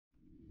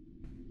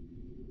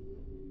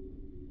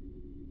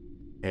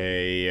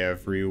Hey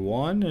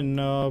everyone, and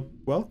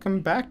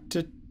welcome back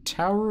to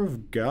Tower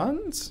of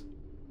Guns?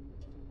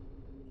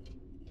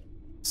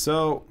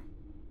 So,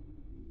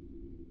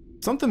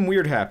 something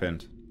weird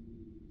happened.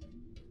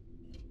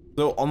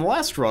 So, on the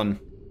last run,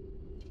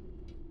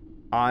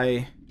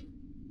 I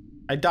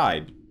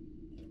died.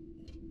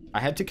 I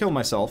had to kill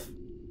myself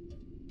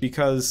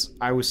because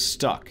I was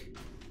stuck.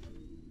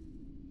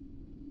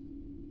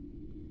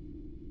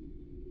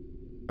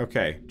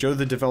 Okay, Joe,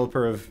 the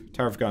developer of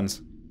Tower of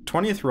Guns.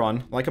 20th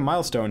run, like a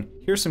milestone,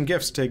 here's some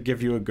gifts to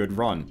give you a good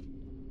run.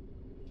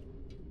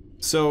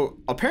 So,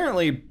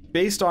 apparently,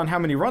 based on how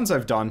many runs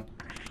I've done,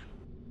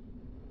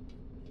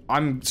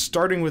 I'm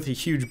starting with a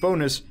huge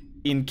bonus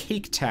in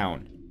Cake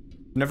Town.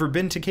 Never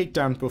been to Cake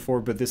Town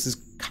before, but this is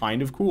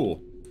kind of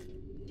cool.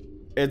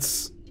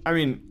 It's, I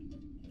mean,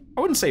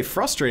 I wouldn't say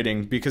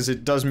frustrating, because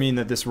it does mean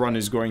that this run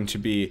is going to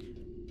be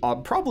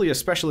probably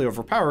especially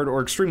overpowered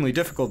or extremely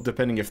difficult,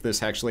 depending if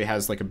this actually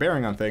has like a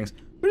bearing on things.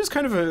 But it's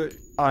kind of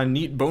a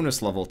neat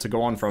bonus level to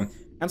go on from,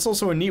 and it's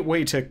also a neat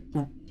way to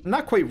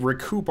not quite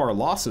recoup our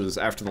losses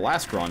after the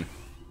last run,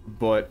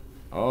 but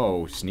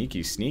oh,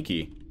 sneaky,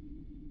 sneaky.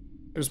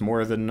 There's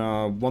more than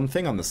one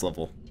thing on this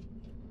level.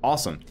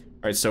 Awesome.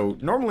 Alright, so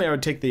normally I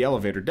would take the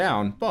elevator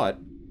down, but,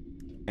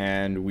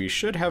 and we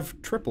should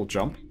have triple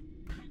jump.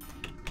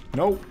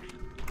 Nope.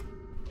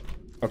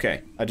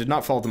 Okay, I did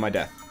not fall to my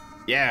death.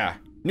 Yeah,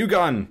 new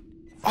gun.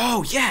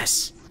 Oh,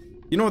 yes!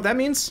 You know what that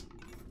means?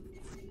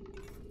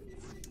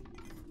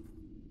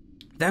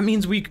 That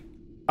means we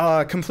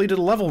completed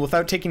a level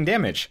without taking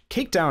damage.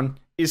 Takedown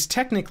is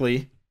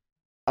technically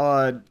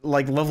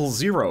like level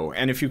 0,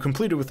 and if you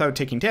complete it without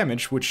taking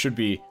damage, which should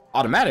be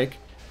automatic,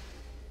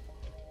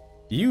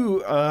 you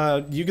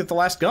get the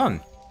last gun.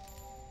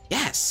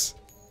 Yes.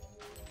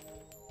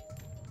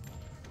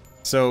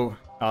 So,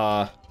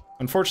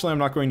 unfortunately I'm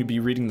not going to be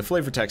reading the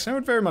flavor text, and I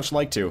would very much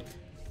like to.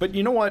 But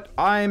you know what?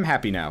 I'm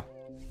happy now.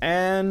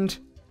 And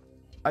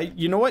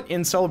you know what?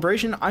 In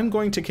celebration, I'm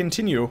going to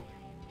continue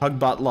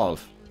Hugbot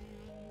Love.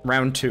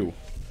 Round 2.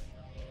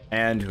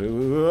 And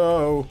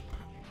whoa,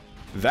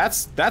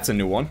 that's a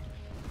new one.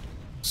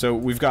 So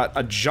we've got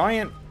a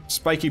giant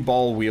spiky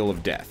ball wheel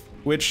of death,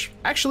 which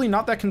actually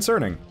not that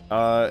concerning,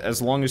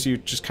 as long as you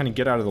just kind of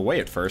get out of the way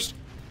at first.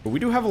 But we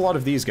do have a lot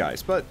of these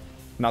guys, but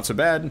not so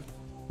bad.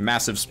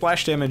 Massive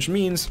splash damage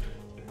means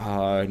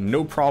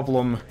no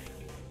problem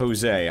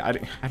Jose. I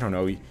don't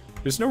know.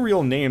 There's no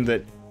real name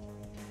that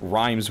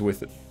rhymes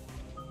with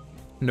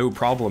no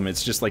problem.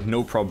 It's just like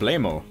no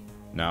problemo.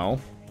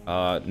 No.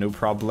 No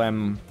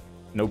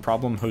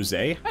problem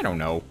Jose? I don't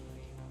know.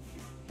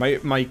 My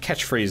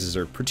catchphrases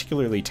are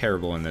particularly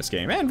terrible in this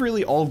game, and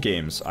really all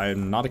games. I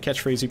am not a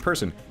catchphrasey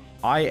person.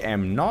 I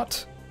am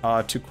not,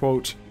 to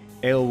quote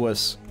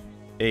Aelwis,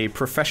 a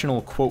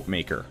professional quote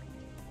maker.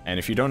 And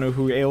if you don't know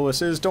who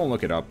Aelwis is, don't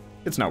look it up.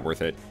 It's not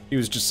worth it. He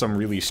was just some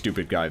really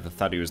stupid guy that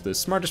thought he was the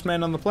smartest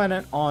man on the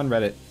planet on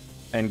Reddit,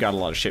 and got a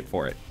lot of shit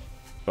for it.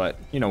 But,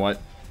 you know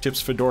what? Tips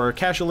Fedora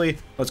casually,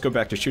 let's go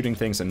back to shooting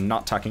things and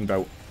not talking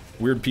about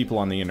weird people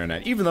on the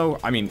internet. Even though,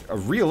 I mean,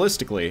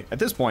 realistically, at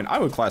this point, I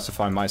would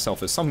classify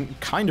myself as some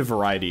kind of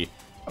variety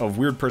of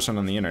weird person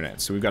on the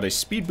internet. So we've got a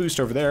speed boost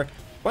over there, a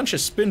bunch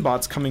of spin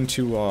bots coming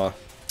to,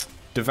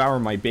 devour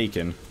my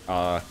bacon.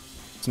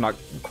 It's not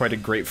quite a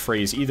great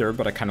phrase either,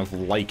 but I kind of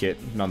like it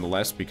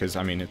nonetheless, because,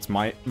 I mean, it's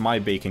my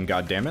bacon,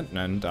 goddammit,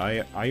 and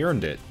I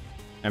earned it.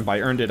 And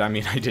by earned it, I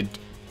mean I did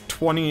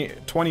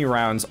 20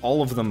 rounds,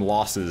 all of them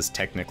losses,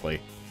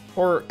 technically.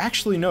 Or,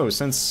 actually, no,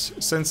 since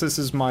this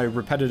is my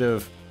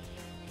repetitive...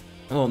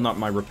 Well, not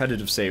my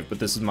repetitive save, but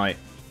this is my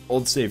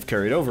old save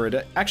carried over.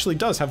 It actually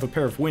does have a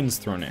pair of wins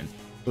thrown in.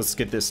 Let's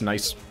get this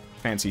nice,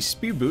 fancy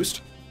speed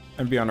boost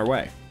and be on our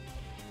way.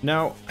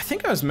 Now, I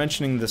think I was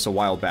mentioning this a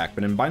while back,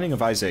 but in Binding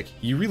of Isaac,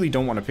 you really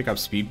don't want to pick up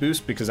speed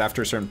boost because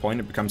after a certain point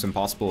it becomes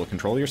impossible to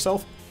control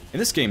yourself. In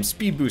this game,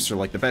 speed boosts are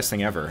like the best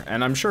thing ever,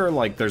 and I'm sure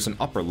like there's an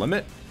upper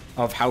limit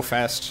of how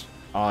fast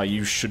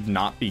you should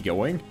not be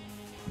going,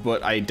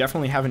 but I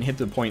definitely haven't hit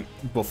the point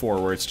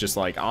before where it's just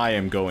like, I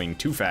am going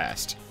too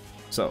fast.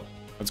 So,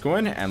 let's go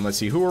in and let's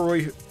see, who are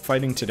we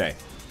fighting today?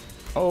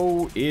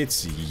 Oh,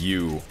 it's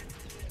you.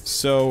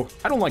 So,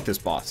 I don't like this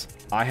boss.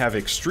 I have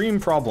extreme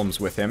problems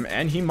with him,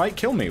 and he might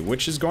kill me,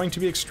 which is going to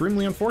be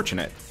extremely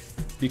unfortunate.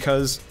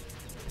 Because,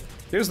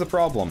 here's the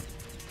problem.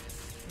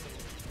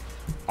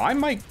 I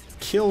might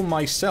kill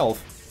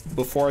myself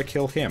before I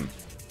kill him.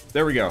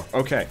 There we go,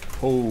 okay.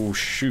 Oh,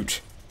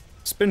 shoot.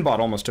 Spinbot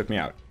almost took me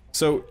out.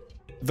 So,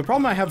 the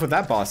problem I have with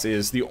that boss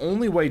is the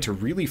only way to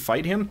really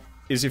fight him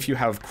is if you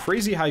have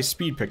crazy high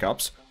speed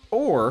pickups,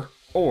 or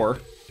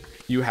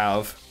you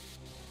have,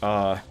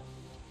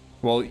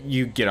 well,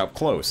 you get up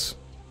close.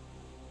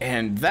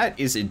 And that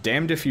is a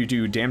damned if you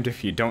do, damned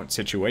if you don't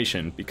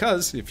situation,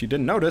 because, if you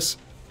didn't notice,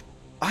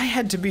 I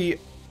had to be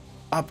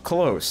up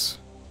close.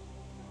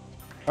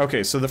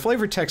 Okay, so the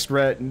flavor text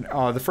read,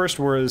 the first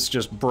word is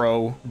just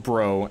bro,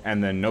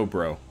 and then no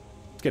bro.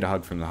 Let's get a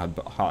hug from the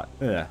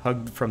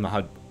hug from the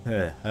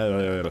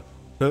HUD.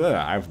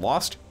 I've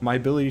lost my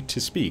ability to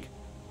speak.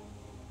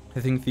 I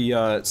think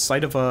the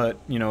sight of a,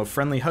 you know,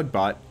 friendly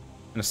Hugbot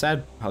and a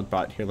sad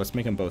Hugbot, here, let's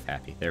make them both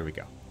happy. There we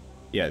go.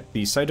 Yeah,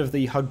 the sight of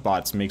the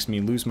Hugbots makes me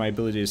lose my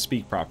ability to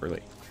speak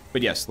properly.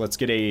 But yes, let's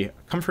get a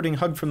comforting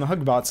hug from the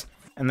Hugbots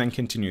and then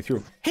continue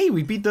through. Hey,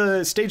 we beat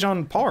the stage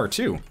on par,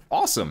 too.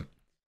 Awesome.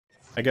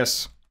 I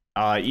guess,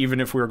 even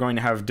if we were going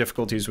to have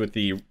difficulties with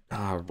the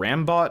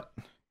Rambot,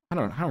 I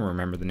don't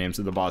remember the names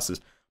of the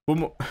bosses.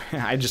 But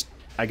I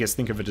guess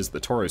think of it as the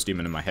Tauros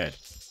demon in my head.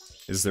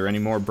 Is there any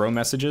more bro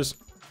messages?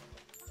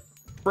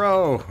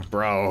 Bro.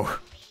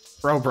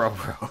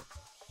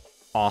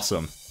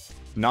 Awesome.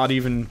 Not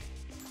even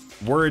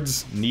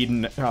words need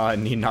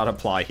not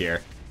apply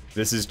here.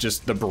 This is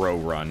just the bro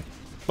run.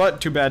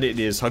 But too bad it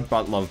is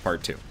Hugbot Love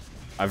Part 2.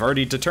 I've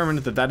already determined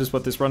that that is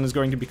what this run is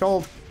going to be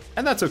called,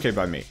 and that's okay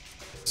by me.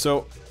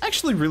 So, I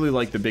actually really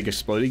like the big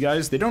explodey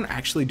guys. They don't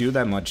actually do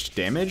that much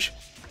damage.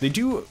 They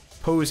do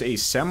pose a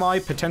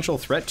semi-potential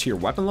threat to your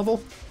weapon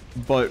level,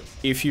 but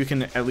if you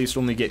can at least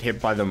only get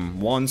hit by them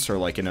once, or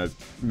like in a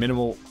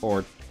minimal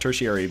or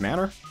tertiary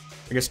manner,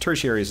 I guess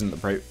tertiary isn't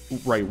the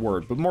right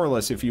word, but more or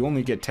less if you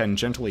only get 10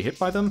 gently hit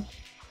by them,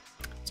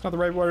 it's not the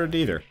right word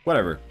either.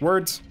 Whatever,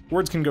 words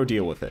can go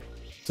deal with it.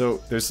 So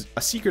there's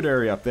a secret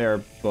area up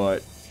there,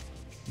 but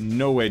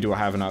no way do I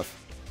have enough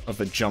of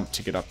a jump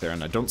to get up there,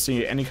 and I don't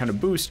see any kind of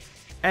boost.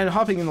 And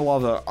hopping in the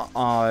lava,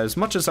 as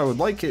much as I would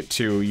like it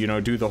to, you know,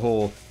 do the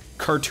whole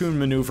cartoon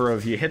maneuver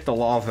of you hit the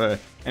lava,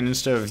 and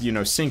instead of, you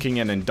know, sinking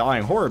in and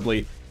dying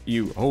horribly,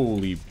 you,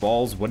 holy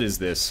balls, what is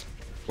this?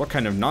 What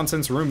kind of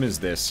nonsense room is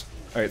this?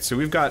 Alright, so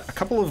we've got a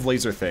couple of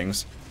laser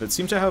things that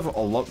seem to have a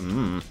lot,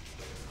 I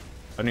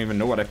don't even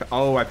know what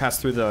I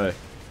passed through the,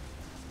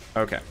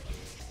 okay.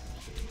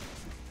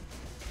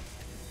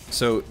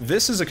 So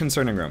this is a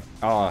concerning room,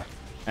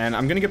 and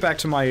I'm gonna get back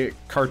to my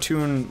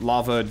cartoon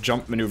lava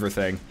jump maneuver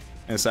thing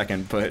in a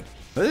second, but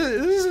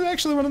this is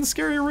actually one of the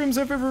scarier rooms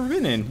I've ever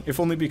been in, if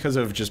only because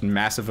of just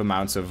massive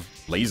amounts of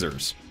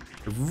lasers.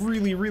 I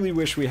really, really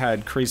wish we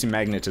had crazy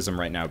magnetism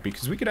right now,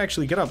 because we could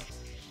actually get up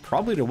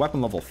probably to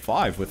weapon level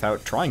 5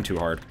 without trying too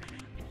hard.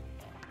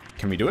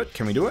 Can we do it?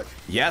 Can we do it?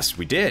 Yes,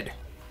 we did!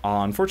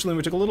 Unfortunately,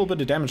 we took a little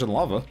bit of damage on the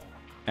lava,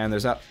 and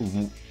there's that,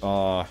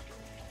 nope.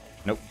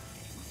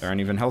 There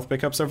aren't even health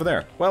pickups over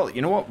there. Well,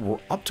 you know what? We're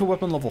up to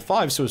weapon level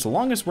 5, so as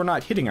long as we're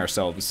not hitting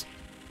ourselves,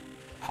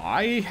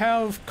 I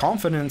have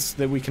confidence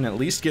that we can at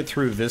least get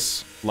through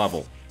this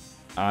level.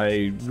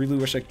 I really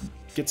wish I could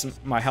get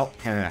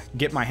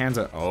get my hands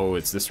on. Oh,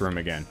 it's this room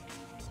again.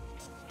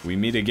 We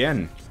meet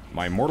again,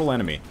 my mortal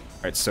enemy.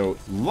 Alright, so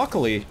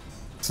luckily,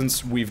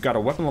 since we've got a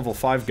weapon level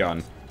 5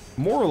 gun,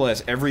 more or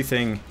less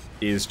everything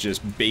is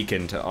just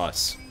bacon to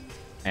us.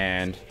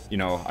 And, you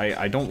know,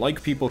 I don't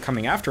like people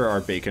coming after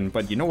our bacon,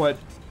 but you know what?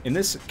 In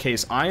this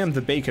case, I am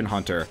the bacon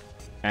hunter,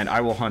 and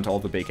I will hunt all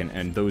the bacon,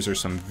 and those are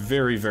some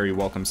very, very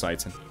welcome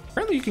sights. And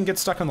apparently you can get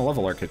stuck on the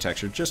level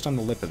architecture just on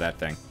the lip of that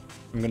thing.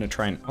 I'm gonna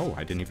try and... Oh,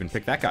 I didn't even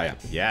pick that guy up.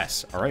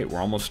 Yes, alright, we're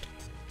almost...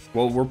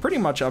 Well, we're pretty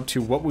much up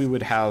to what we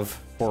would have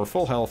for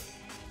full health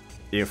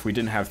if we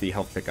didn't have the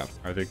health pickup.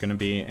 Are there gonna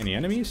be any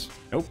enemies?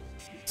 Nope.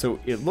 So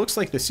it looks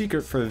like the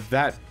secret for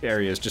that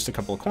area is just a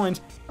couple of coins,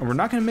 and we're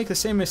not gonna make the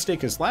same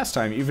mistake as last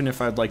time, even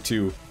if I'd like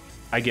to,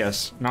 I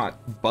guess,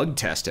 not bug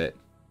test it.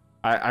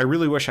 I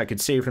really wish I could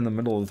save in the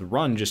middle of the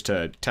run just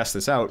to test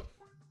this out,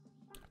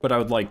 but I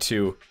would like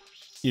to,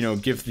 you know,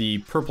 give the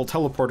purple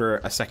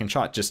teleporter a second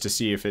shot just to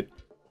see if it...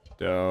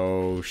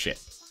 Oh,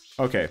 shit.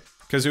 Okay,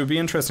 because it would be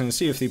interesting to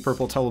see if the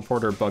purple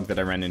teleporter bug that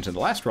I ran into the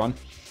last run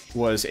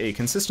was a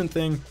consistent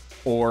thing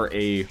or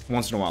a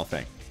once-in-a-while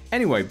thing.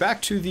 Anyway,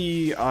 back to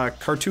the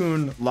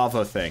cartoon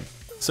lava thing.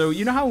 So,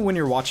 you know how when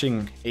you're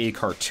watching a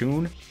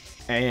cartoon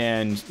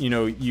and, you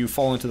know, you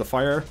fall into the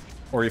fire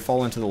or you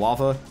fall into the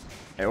lava,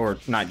 or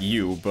not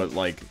you, but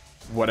like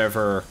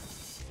whatever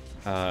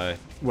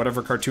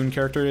cartoon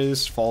character it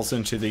is falls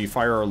into the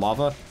fire or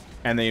lava,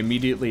 and they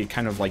immediately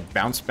kind of like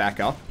bounce back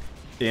up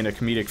in a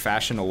comedic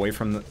fashion away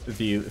from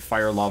the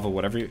fire, lava,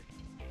 whatever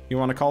you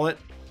want to call it,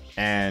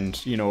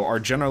 and, you know, are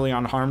generally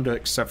unharmed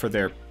except for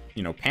their,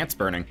 you know, pants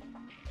burning.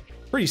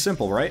 Pretty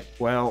simple, right?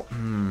 Well,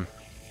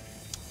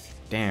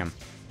 damn.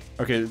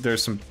 Okay,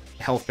 there's some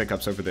health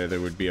pickups over there that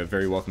would be a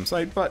very welcome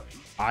sight, but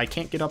I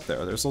can't get up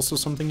there. There's also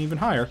something even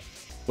higher,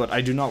 but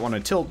I do not want to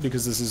tilt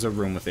because this is a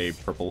room with a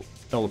purple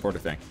teleporter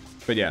thing.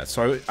 But yeah,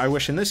 so I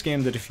wish in this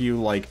game that if you,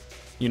 like,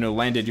 you know,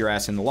 landed your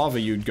ass in the lava,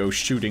 you'd go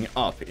shooting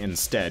up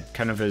instead,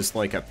 kind of as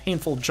like a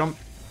painful jump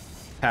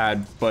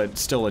pad, but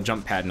still a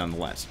jump pad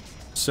nonetheless.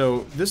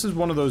 So this is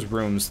one of those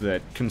rooms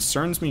that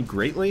concerns me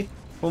greatly,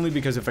 only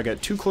because if I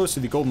get too close to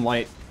the golden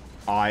light,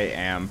 I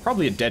am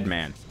probably a dead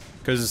man.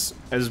 Because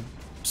as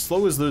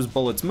slow as those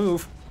bullets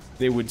move,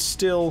 they would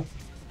still,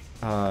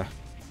 I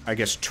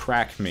guess,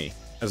 track me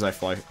as I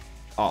fly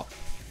up.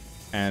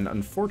 And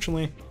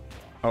unfortunately,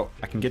 oh,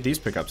 I can get these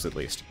pickups at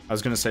least. I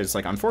was gonna say, it's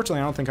like, unfortunately,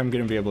 I don't think I'm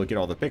gonna be able to get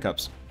all the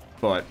pickups,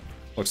 but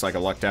looks like I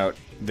lucked out.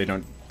 They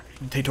don't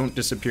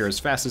disappear as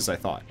fast as I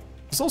thought.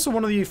 It's also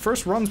one of the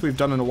first runs we've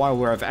done in a while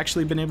where I've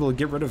actually been able to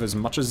get rid of as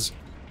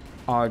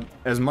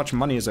much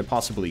money as I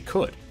possibly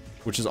could,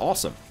 which is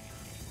awesome.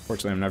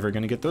 Fortunately, I'm never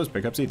going to get those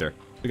pickups either.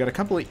 We got a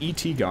couple of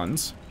ET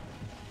guns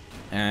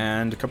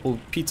and a couple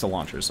of pizza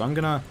launchers. So I'm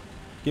going to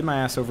get my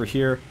ass over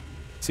here,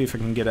 see if I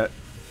can get it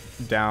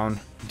down,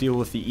 deal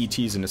with the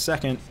ETs in a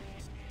second.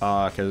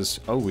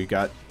 Because, oh, we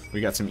got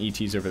some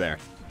ETs over there.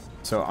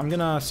 So I'm going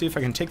to see if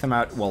I can take them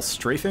out while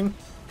strafing,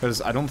 because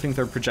I don't think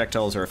their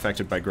projectiles are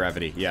affected by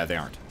gravity. Yeah, they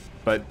aren't.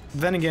 But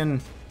then again,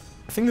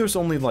 I think there's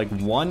only like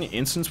one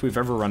instance we've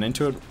ever run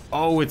into it.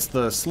 Oh, it's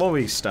the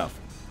slowy stuff.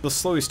 The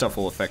slowy stuff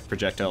will affect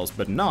projectiles,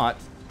 but not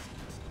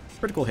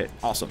critical hit.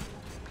 Awesome.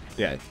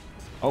 Yeah.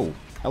 Oh,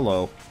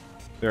 hello.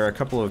 There are a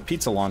couple of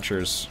pizza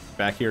launchers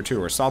back here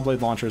too, or saw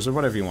blade launchers, or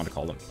whatever you want to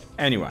call them.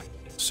 Anyway,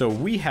 so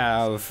we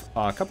have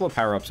a couple of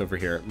power-ups over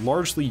here,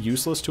 largely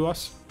useless to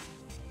us,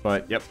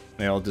 but yep,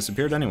 they all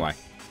disappeared anyway.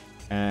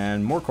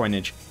 And more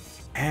coinage.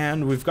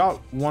 And we've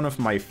got one of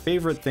my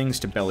favorite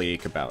things to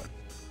bellyache about.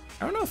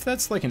 I don't know if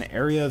that's like an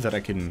area that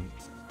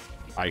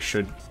I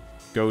should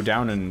go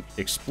down and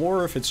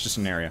explore, or if it's just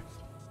an area.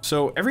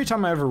 So every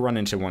time I ever run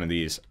into one of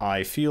these,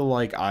 I feel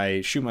like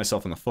I shoot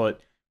myself in the foot,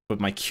 but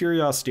my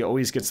curiosity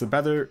always gets the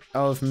better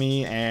of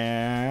me,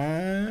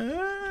 and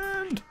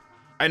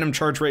item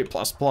charge rate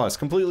plus plus,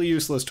 completely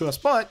useless to us,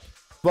 but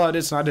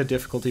it's not a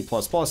difficulty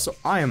plus plus, so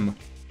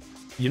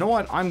you know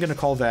what, I'm gonna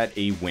call that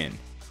a win.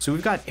 So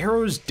we've got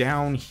arrows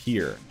down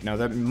here. Now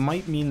that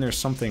might mean there's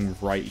something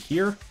right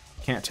here,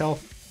 can't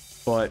tell,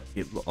 but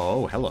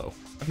oh, hello.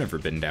 I've never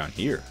been down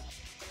here.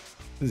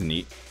 This is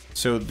neat.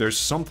 So there's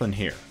something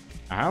here.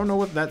 I don't know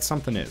what that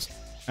something is.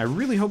 I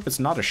really hope it's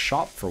not a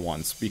shop for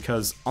once,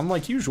 because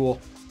unlike usual,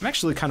 I'm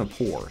actually kind of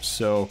poor,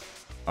 so...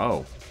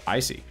 Oh,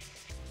 I see.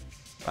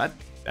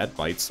 That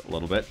bites a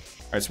little bit.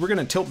 Alright, so we're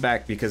gonna tilt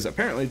back, because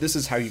apparently this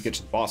is how you get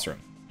to the boss room.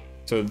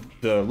 So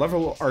the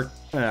level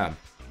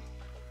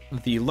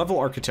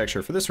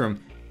architecture for this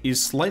room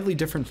is slightly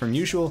different from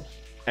usual,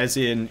 as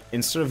in,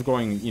 instead of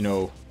going, you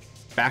know,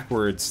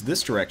 backwards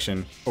this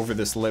direction, over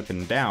this lip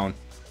and down,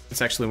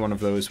 it's actually one of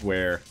those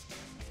where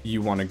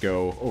you want to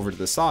go over to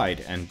the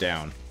side and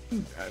down.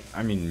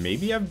 I mean,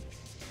 maybe I've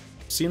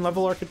seen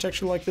level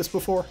architecture like this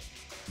before,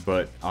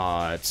 but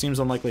it seems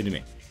unlikely to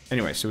me.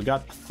 Anyway, so we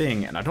got a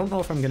thing, and I don't know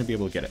if I'm going to be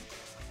able to get it.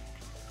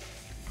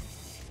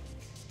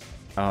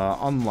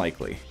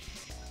 Unlikely.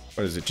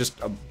 What is it, just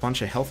a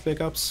bunch of health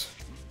pickups?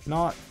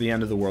 Not the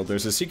end of the world.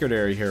 There's a secret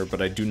area here, but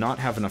I do not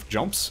have enough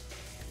jumps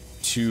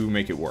to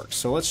make it work.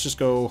 So let's just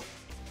go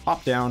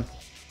hop down,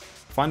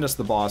 find us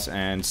the boss,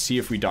 and see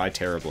if we die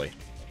terribly.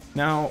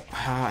 Now,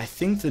 I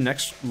think the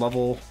next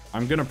level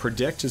I'm going to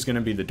predict is going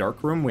to be the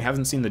dark room. We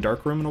haven't seen the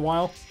dark room in a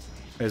while.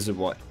 Is it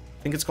what?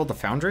 I think it's called the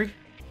Foundry?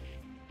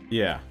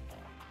 Yeah.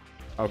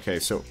 Okay,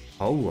 so...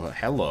 Oh,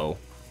 hello.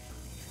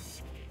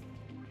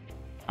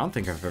 I don't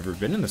think I've ever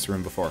been in this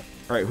room before.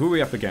 Alright, who are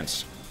we up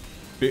against?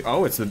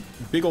 Oh, it's the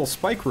big old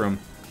spike room,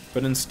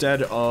 but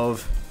instead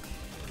of...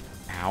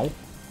 Ow.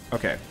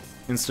 Okay.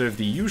 Instead of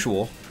the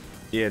usual,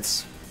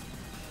 it's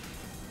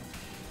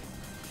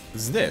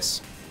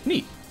this.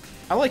 Neat.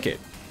 I like it.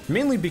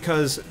 Mainly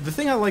because the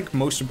thing I like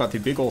most about the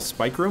big ol'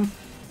 spike room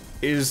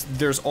is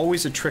there's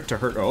always a trick to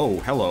hurt. Oh,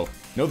 hello.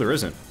 No, there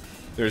isn't.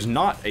 There's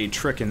not a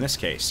trick in this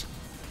case.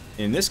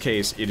 In this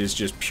case, it is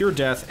just pure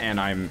death, and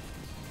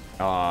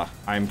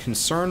I'm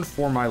concerned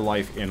for my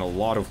life in a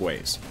lot of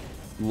ways.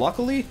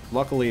 Luckily,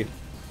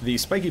 the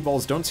spiky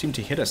balls don't seem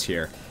to hit us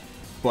here,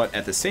 but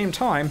at the same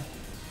time,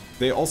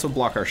 they also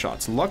block our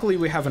shots. Luckily,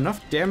 we have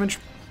enough damage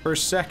per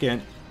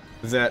second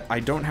that I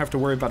don't have to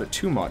worry about it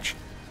too much.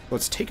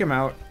 Let's take him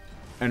out,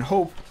 and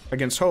hope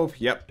against hope.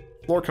 Yep,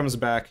 floor comes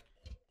back,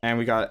 and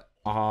we got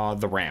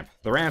the ramp.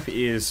 The ramp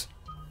is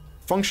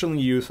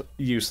functionally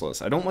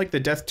useless. I don't like the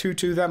death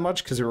tutu that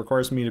much because it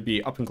requires me to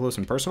be up and close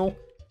and personal,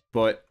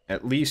 but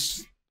at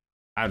least,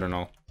 I don't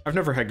know. I've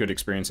never had good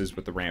experiences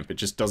with the ramp. It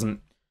just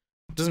doesn't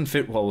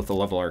fit well with the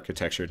level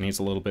architecture. It needs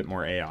a little bit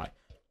more AI.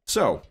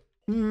 So,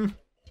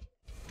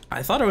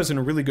 I thought I was in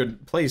a really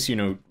good place, you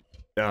know,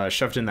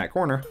 shoved in that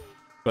corner,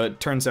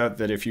 but turns out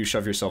that if you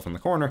shove yourself in the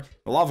corner,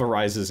 the lava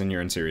rises and you're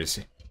in serious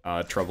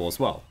trouble as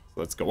well. So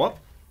let's go up,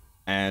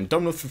 and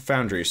done with the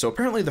Foundry. So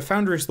apparently the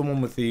Foundry is the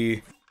one with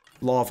the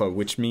lava,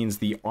 which means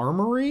the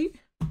Armory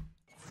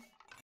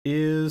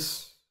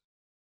is...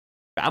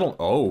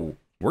 Oh,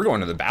 we're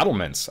going to the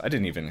battlements. I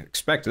didn't even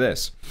expect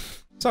this.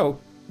 So,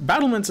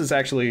 battlements is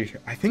actually...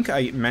 I think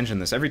I mention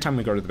this every time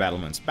we go to the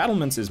battlements.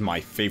 Battlements is my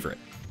favorite.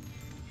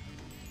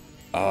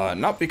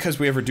 Not because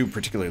we ever do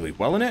particularly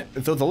well in it,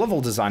 though the level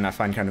design I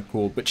find kind of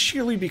cool, but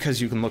sheerly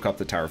because you can look up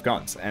the Tower of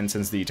Guns. And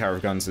since the Tower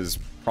of Guns is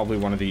probably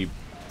one of the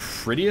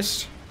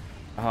prettiest,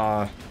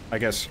 I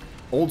guess,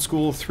 old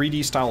school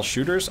 3D style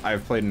shooters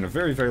I've played in a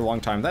very, very long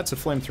time, that's a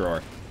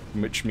flamethrower,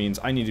 which means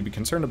I need to be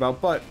concerned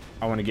about, but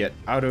I want to get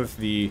out of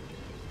the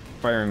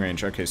firing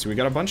range. Okay, so we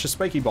got a bunch of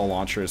spiky ball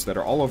launchers that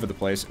are all over the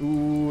place.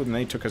 Ooh, and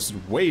they took us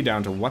way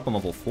down to weapon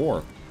level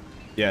 4.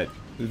 Yeah,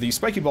 the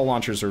spiky ball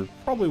launchers are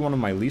probably one of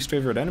my least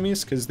favorite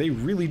enemies because they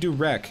really do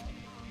wreck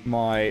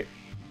my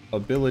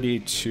ability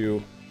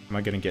to... Am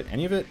I going to get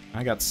any of it?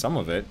 I got some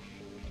of it.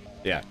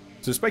 Yeah.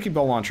 So spiky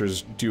ball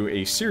launchers do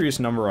a serious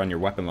number on your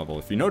weapon level.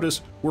 If you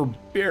notice, we're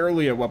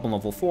barely at weapon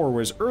level 4,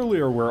 whereas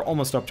earlier we're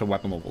almost up to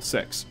weapon level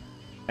 6.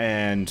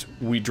 And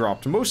we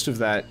dropped most of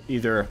that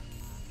either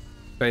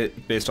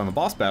based on the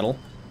boss battle,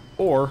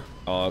 or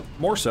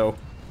more so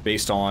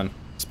based on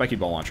spiky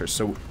ball launchers.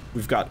 So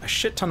we've got a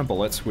shit ton of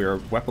bullets. We're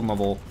weapon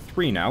level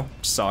 3 now,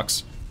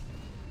 sucks.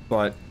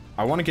 But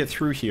I want to get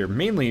through here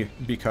mainly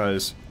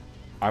because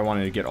I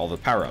wanted to get all the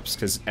power-ups,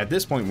 because at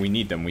this point we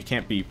need them. We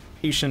can't be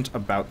patient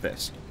about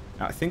this.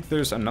 Now, I think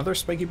there's another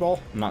spiky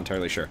ball. I'm not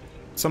entirely sure.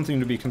 Something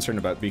to be concerned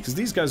about, because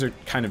these guys are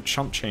kind of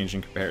chump change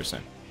in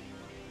comparison.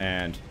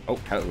 And, oh,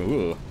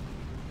 ooh,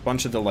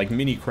 bunch of the, like,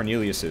 mini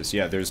Corneliuses.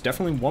 Yeah, there's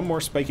definitely one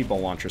more spiky ball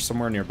launcher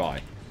somewhere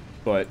nearby.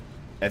 But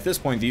at this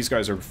point, these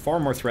guys are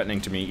far more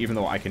threatening to me, even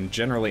though I can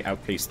generally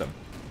outpace them.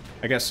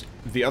 I guess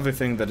the other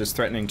thing that is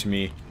threatening to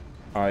me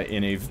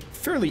in a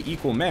fairly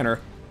equal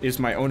manner is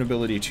my own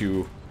ability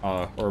to,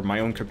 or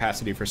my own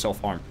capacity for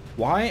self-harm.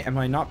 Why am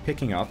I not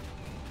picking up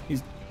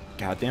these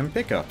goddamn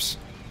pickups?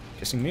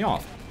 Pissing me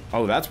off.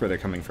 Oh, that's where they're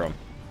coming from.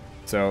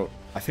 So,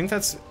 I think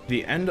that's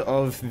the end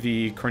of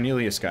the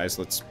Cornelius guys.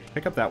 Let's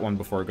pick up that one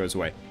before it goes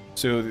away.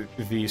 So,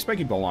 the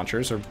spiky ball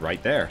launchers are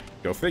right there.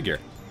 Go figure.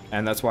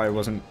 And that's why I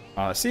wasn't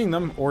seeing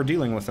them or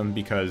dealing with them,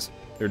 because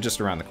they're just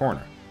around the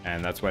corner.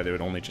 And that's why they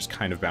would only just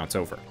kind of bounce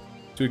over.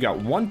 So we got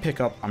one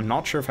pickup. I'm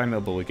not sure if I'm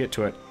able to get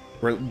to it.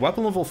 We're at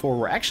weapon level 4.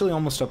 We're actually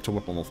almost up to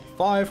weapon level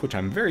 5, which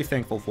I'm very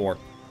thankful for.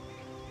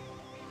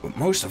 But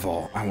most of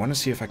all, I want to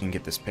see if I can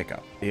get this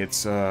pickup.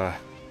 It's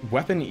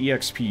weapon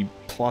EXP++,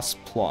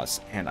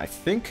 and I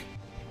think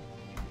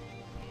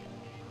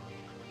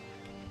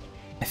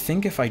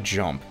if I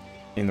jump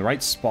in the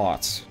right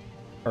spots,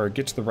 or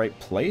get to the right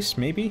place,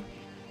 maybe?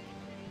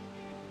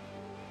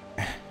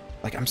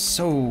 Like, I'm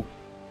so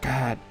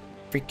god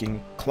freaking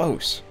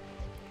close.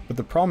 But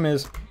the problem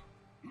is,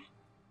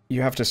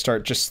 you have to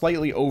start just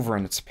slightly over,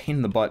 and it's a pain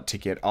in the butt to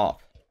get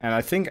up. And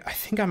I think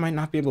I might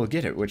not be able to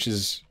get it, which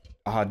is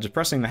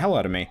depressing the hell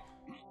out of me.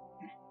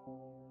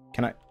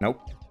 Can I?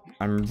 Nope.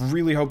 I'm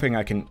really hoping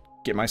I can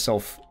get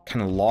myself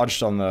kind of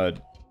lodged on the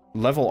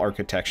level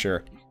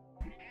architecture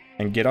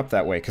and get up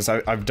that way, because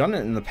I've done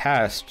it in the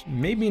past,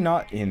 maybe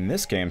not in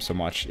this game so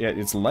much. Yeah,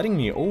 it's letting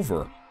me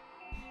over.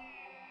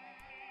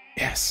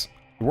 Yes,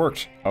 it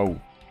worked. Oh,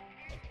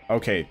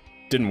 okay,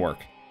 didn't work.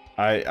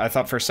 I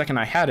thought for a second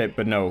I had it,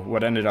 but no,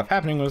 what ended up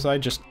happening was I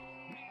just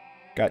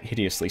got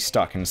hideously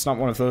stuck, and it's not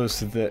one of those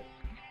that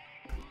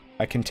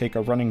I can take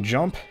a running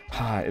jump.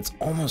 It's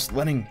almost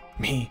letting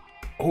me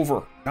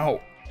over.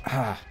 No.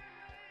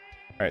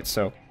 Alright,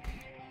 so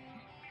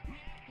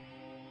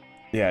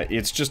yeah,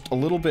 it's just a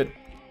little bit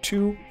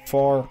too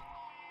far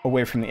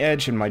away from the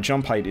edge, and my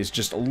jump height is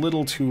just a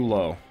little too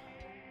low.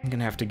 I'm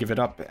gonna have to give it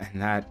up,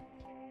 and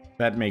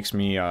that makes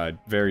me a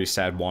very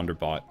sad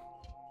Wanderbot.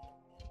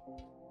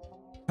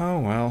 Oh,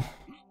 well.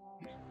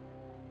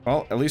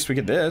 Well, at least we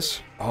get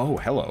this. Oh,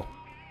 hello.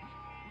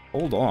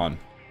 Hold on.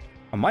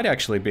 I might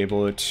actually be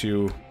able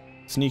to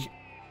sneak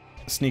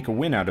a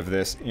win out of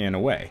this in a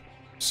way.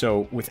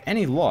 So, with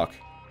any luck...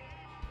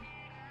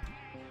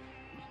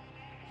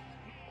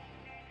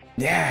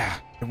 Yeah,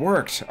 it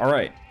worked.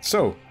 Alright,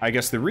 so, I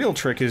guess the real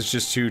trick is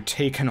just to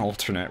take an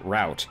alternate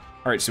route.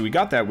 Alright, so we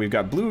got that. We've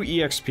got blue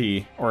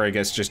EXP, or I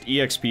guess just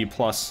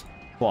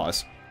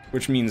EXP++,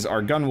 which means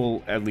our gun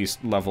will at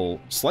least level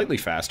slightly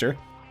faster.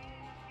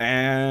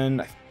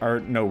 And...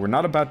 no, we're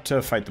not about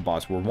to fight the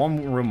boss. We're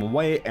one room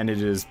away, and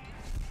it is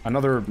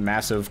another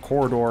massive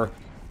corridor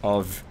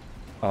of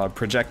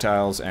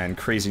projectiles and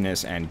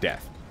craziness and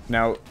death.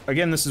 Now,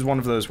 again, this is one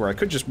of those where I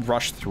could just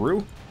rush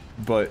through,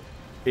 but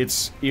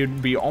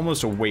it'd be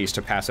almost a waste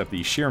to pass up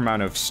the sheer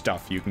amount of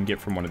stuff you can get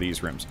from one of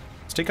these rooms.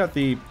 Let's take out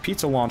the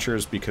pizza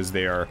launchers, because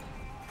they are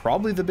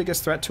probably the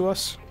biggest threat to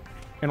us.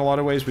 In a lot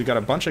of ways, we got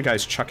a bunch of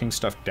guys chucking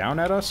stuff down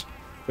at us,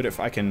 but if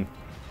I can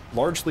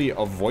largely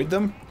avoid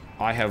them,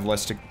 I have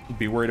less to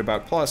be worried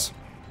about. Plus,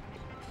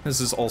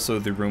 this is also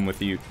the room with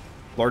the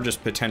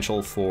largest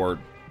potential for,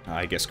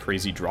 I guess,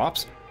 crazy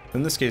drops.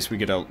 In this case, we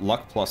get a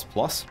luck ++,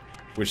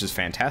 which is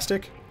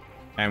fantastic,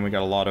 and we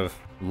got a lot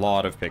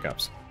of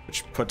pickups,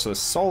 which puts us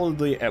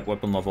solidly at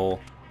weapon level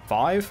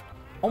 5,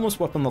 almost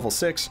weapon level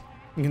 6,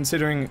 and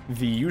considering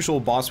the usual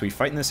boss we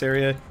fight in this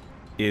area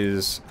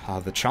is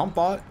the Chomp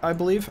Bot, I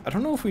believe. I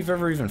don't know if we've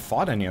ever even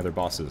fought any other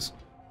bosses.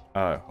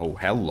 Oh,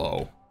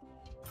 hello.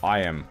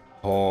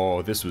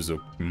 Oh, this was a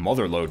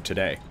mother load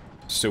today.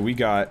 So we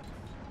got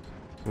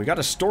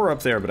a store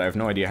up there, but I have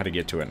no idea how to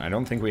get to it, and I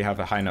don't think we have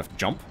a high enough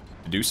jump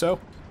to do so.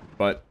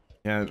 But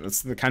yeah,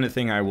 that's the kind of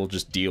thing I will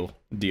just deal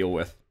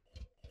with,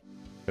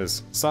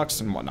 because sucks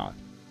and whatnot.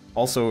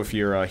 Also, if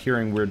you're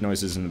hearing weird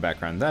noises in the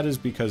background, that is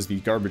because the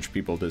garbage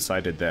people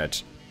decided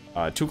that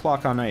 2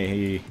 o'clock on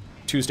a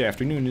Tuesday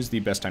afternoon is the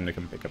best time to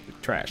come pick up the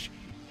trash.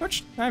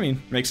 Which, I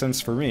mean, makes sense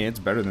for me. It's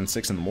better than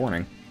 6 in the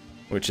morning,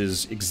 which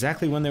is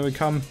exactly when they would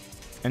come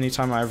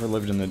anytime I ever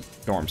lived in the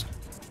dorms.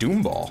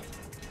 Doomball.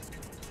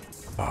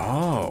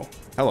 Oh,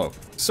 hello.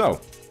 So,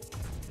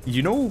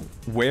 you know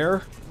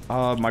where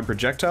my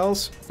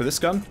projectiles for this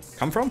gun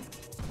come from?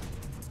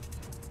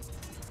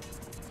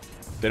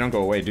 They don't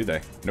go away, do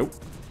they? Nope.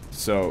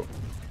 So,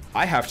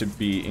 I have to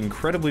be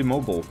incredibly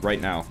mobile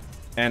right now.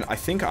 And I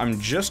think I'm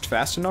just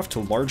fast enough to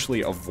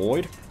largely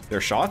avoid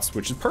their shots,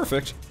 which is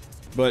perfect.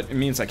 But it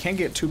means I can't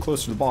get too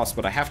close to the boss,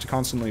 but I have to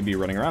constantly be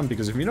running around,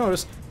 because if you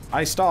notice,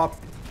 I stop,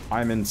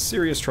 I'm in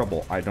serious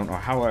trouble. I don't know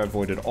how I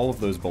avoided all of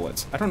those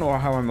bullets. I don't know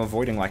how I'm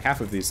avoiding like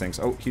half of these things.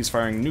 Oh, he's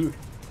firing new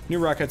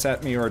rockets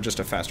at me, or just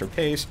a faster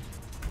pace.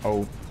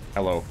 Oh,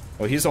 hello.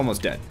 Well, he's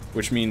almost dead,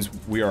 which means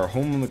we are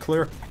home in the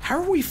clear. How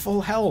are we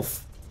full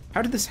health?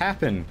 How did this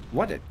happen?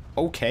 What?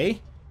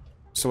 Okay.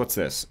 So what's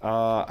this?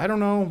 I don't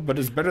know, but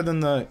it's better than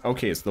the...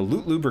 Okay, it's the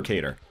loot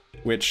lubricator,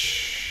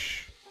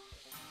 which...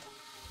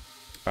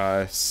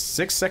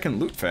 6-second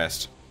loot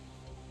fest.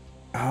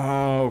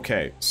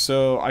 Okay,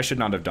 so I should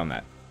not have done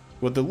that.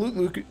 What the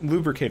loot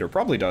lubricator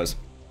probably does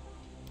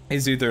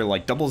is either,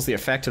 like, doubles the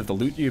effect of the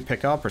loot you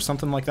pick up or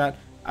something like that.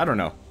 I don't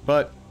know,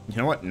 but you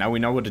know what? Now we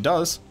know what it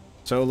does.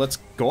 So let's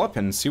go up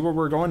and see where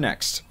we're going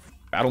next.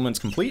 Battlement's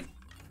complete.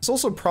 It's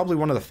also probably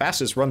one of the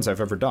fastest runs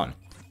I've ever done.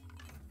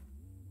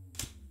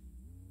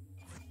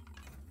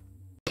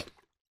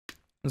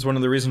 It's one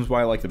of the reasons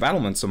why I like the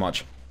battlement so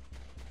much.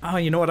 Oh,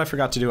 you know what I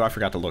forgot to do? I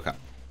forgot to look up.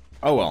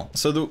 Oh well,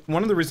 so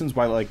one of the reasons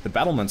why I like the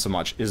battlement so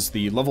much is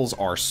the levels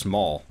are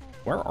small.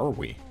 Where are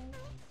we?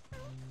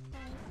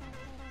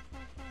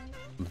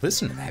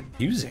 Listen to that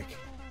music.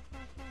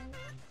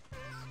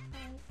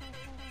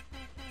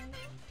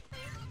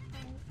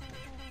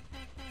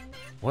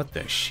 What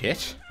the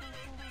shit?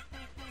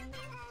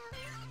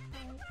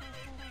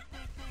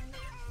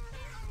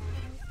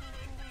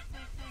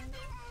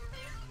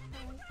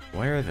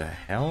 Where the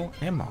hell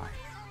am I?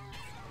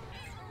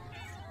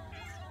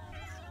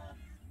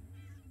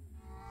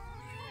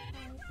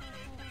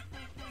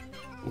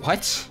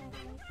 What?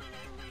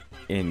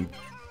 In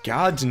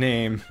God's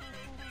name,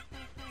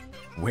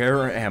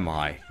 where am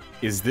I?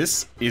 Is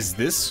this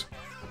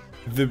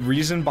the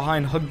reason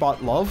behind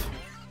Hugbot Love?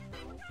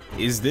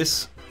 Is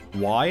this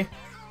why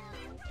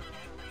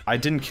I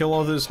didn't kill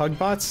all those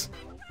Hugbots?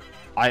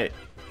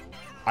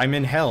 I'm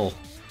in hell.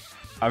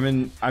 I'm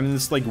in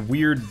this like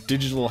weird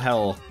digital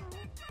hell,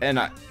 and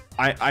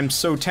I'm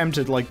so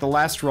tempted. Like the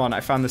last run,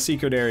 I found the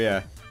secret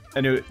area,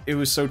 and it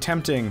was so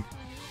tempting,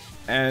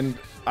 and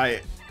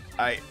I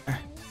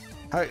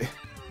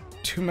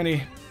too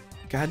many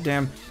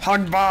goddamn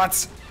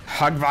Hugbots.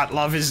 Hugbot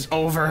love is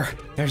over.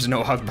 There's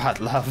no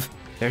Hugbot love.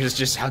 There's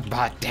just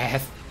Hugbot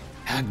death.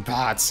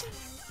 Hugbots.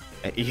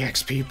 At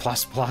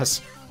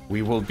EXP++,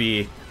 we will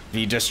be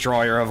the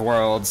destroyer of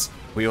worlds.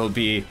 We will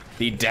be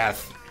the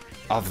death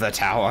of the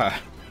tower.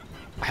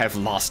 I have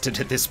lost it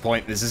at this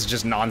point. This is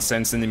just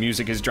nonsense and the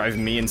music is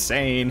driving me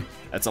insane.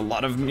 That's a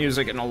lot of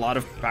music and a lot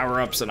of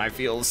power-ups and I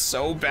feel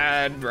so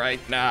bad right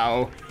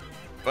now.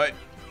 But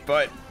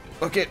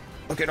look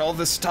at all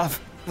this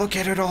stuff. Look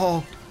at it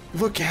all.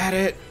 Look at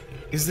it.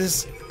 This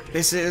is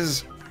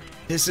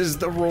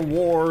the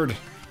reward.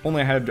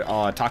 Only I had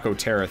Taco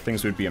Terra,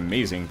 things would be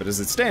amazing, but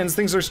as it stands,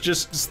 things are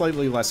just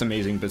slightly less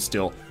amazing, but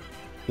still,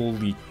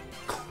 holy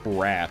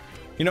crap.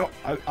 You know,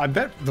 I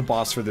bet the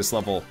boss for this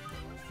level,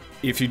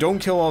 if you don't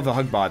kill all the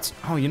Hugbots,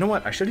 oh, you know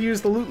what, I should have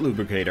used the loot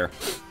lubricator.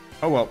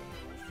 Oh well,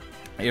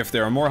 if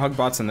there are more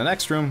Hugbots in the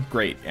next room,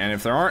 great, and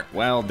if there aren't,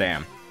 well,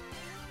 damn.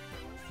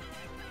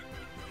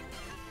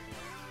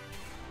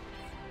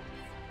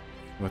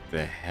 What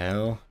the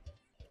hell?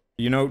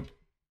 You know,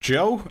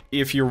 Joe,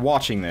 if you're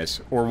watching this,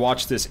 or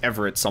watch this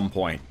ever at some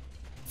point,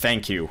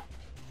 thank you.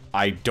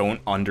 I don't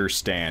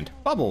understand.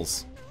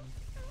 Bubbles.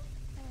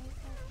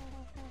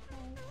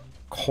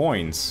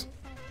 Coins.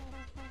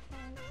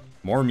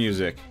 More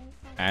music.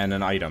 And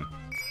an item.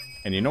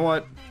 And you know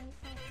what?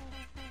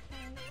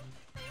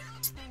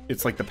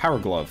 It's like the power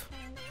glove.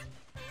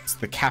 It's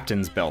the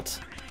captain's belt.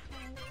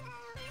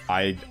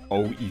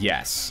 Oh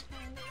yes.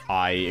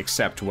 I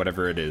accept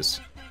whatever it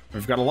is.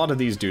 We've got a lot of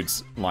these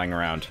dudes lying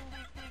around.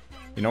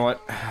 You know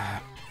what?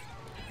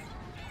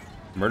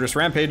 Murderous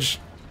Rampage.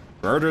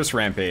 Murderous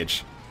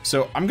Rampage.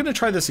 So I'm gonna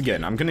try this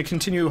again. I'm gonna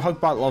continue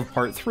Hugbot Love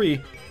Part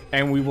 3,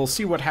 and we will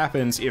see what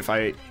happens if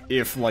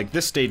like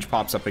this stage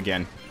pops up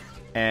again,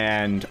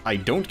 and I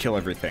don't kill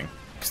everything.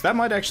 Because that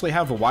might actually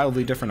have a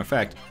wildly different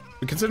effect.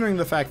 But considering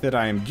the fact that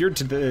I am geared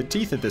to the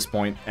teeth at this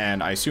point,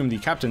 and I assume the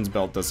captain's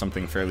belt does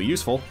something fairly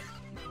useful,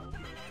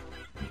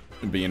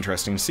 it'd be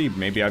interesting to see.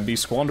 Maybe I'd be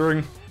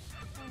squandering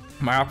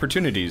my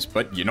opportunities,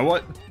 but you know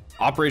what?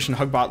 Operation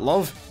Hugbot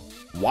Love,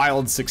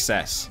 wild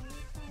success.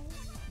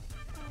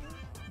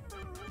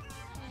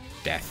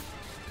 Death.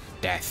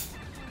 Death.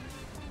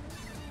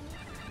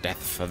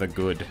 Death for the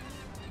good.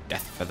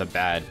 Death for the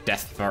bad.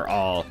 Death for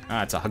all.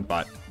 Ah, it's a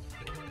Hugbot.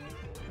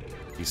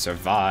 He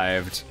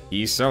survived.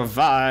 He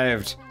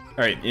survived.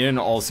 Alright, in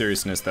all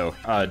seriousness though,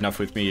 enough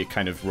with me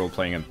kind of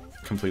role-playing a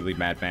completely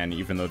madman,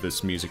 even though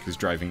this music is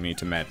driving me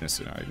to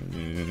madness.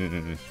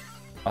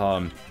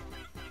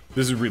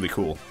 This is really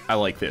cool. I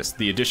like this.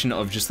 The addition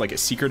of just like a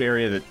secret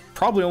area that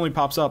probably only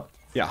pops up.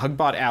 Yeah,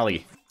 Hugbot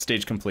Alley.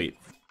 Stage complete.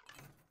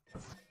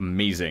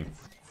 Amazing.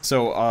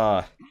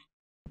 So,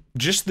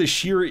 just the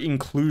sheer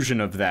inclusion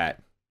of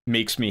that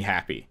makes me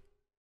happy.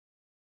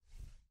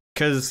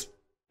 Because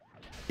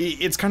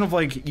it's kind of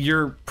like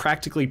you're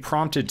practically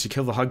prompted to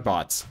kill the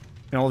Hugbots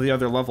in all the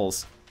other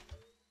levels.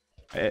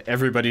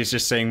 Everybody's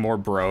just saying more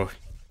bro.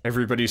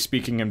 Everybody's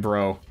speaking in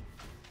bro.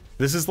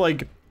 This is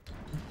like...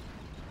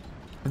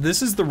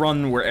 This is the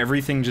run where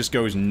everything just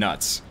goes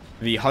nuts.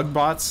 The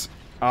Hugbots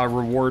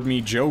reward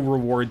me, Joe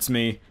rewards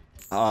me,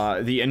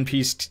 the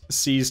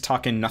NPCs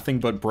talking nothing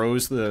but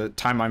bros the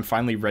time I'm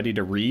finally ready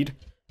to read.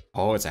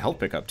 Oh, it's a health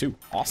pickup too.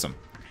 Awesome.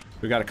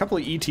 We got a couple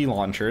of ET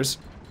launchers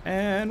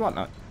and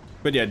whatnot.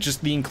 But yeah,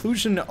 just the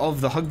inclusion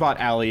of the Hugbot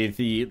Alley,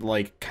 the,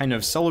 like, kind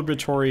of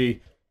celebratory,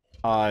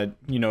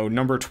 you know,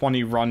 number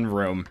 20 run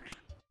room,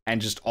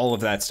 and just all of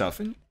that stuff.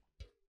 And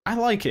I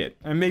like it.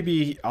 And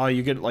maybe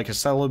you get, like, a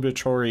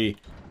celebratory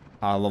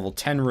level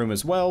 10 room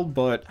as well,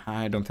 but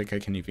I don't think I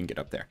can even get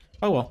up there.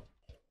 Oh well.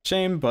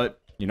 Shame, but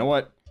you know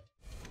what?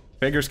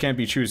 Beggars can't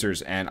be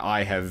choosers, and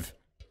I have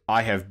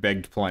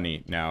begged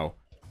plenty. Now,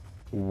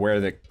 where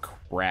the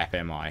crap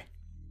am I?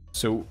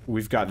 So,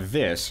 we've got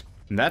this,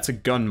 and that's a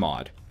gun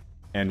mod.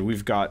 And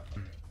we've got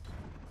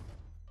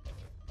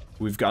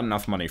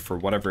enough money for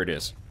whatever it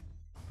is.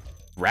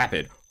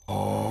 Rapid.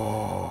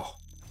 Oh.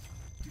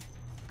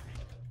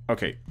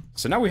 Okay,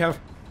 so now we have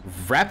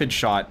rapid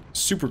shot,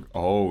 super...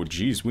 Oh,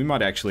 geez, we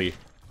might actually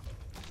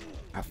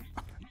have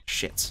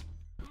shits.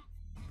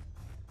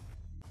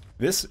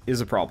 This is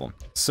a problem.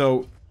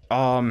 So,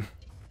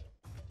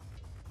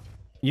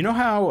 you know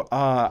how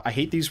I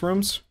hate these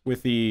rooms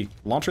with the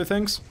launcher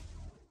things?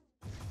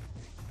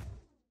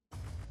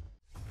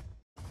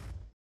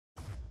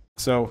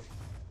 So,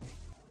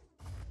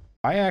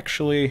 I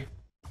actually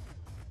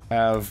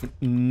have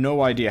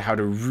no idea how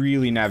to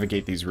really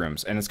navigate these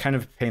rooms, and it's kind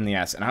of a pain in the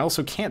ass, and I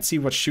also can't see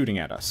what's shooting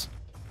at us.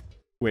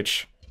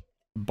 Which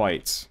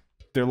bites.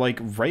 They're like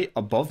right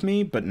above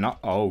me, but not...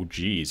 Oh,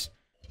 geez.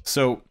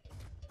 So,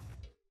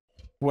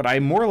 what I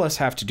more or less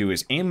have to do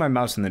is aim my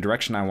mouse in the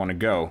direction I want to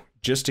go,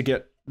 just to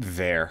get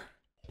there,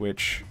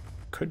 which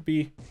could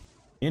be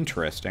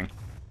interesting.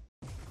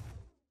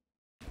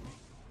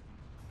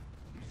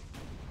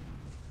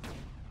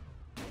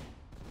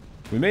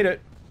 We made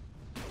it.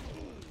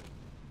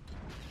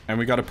 And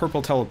we got a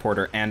purple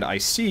teleporter, and I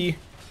see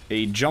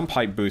a jump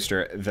height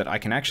booster that I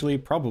can actually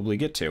probably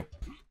get to.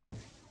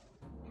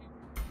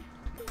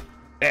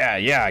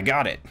 Yeah, I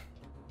got it.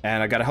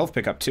 And I got a health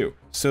pickup too.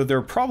 So there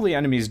are probably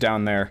enemies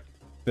down there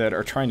that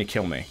are trying to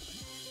kill me.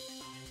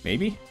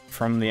 Maybe?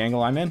 From the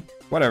angle I'm in?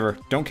 Whatever,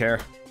 don't care.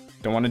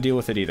 Don't want to deal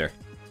with it either.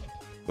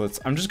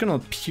 I'm just gonna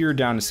peer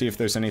down to see if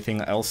there's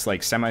anything else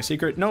like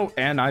semi-secret. No,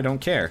 and I don't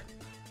care.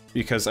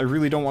 Because I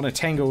really don't want to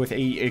tango with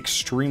a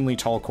extremely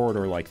tall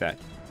corridor like that.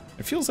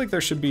 It feels like there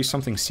should be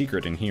something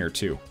secret in here,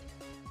 too.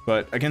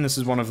 But, again, this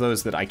is one of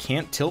those that I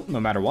can't tilt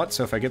no matter what,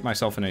 so if I get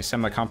myself in a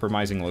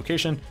semi-compromising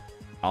location,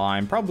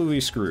 I'm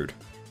probably screwed.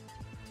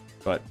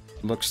 But,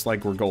 looks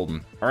like we're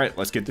golden. Alright,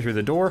 let's get through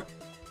the door.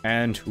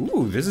 And,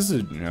 ooh, this is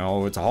a...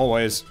 No, it's a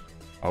hallways.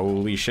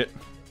 Holy shit.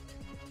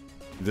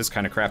 This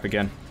kind of crap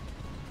again.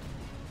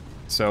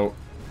 So,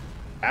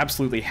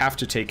 absolutely have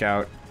to take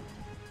out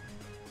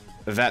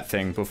that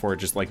thing before it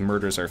just, like,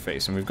 murders our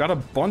face. And we've got a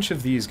bunch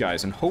of these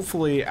guys, and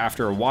hopefully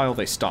after a while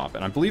they stop,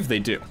 and I believe they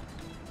do.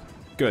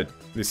 Good.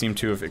 They seem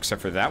to have,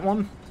 except for that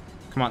one.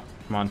 Come on,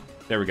 come on.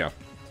 There we go.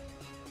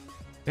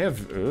 They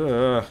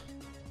have,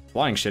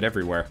 flying shit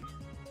everywhere.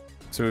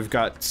 So we've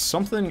got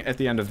something at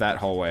the end of that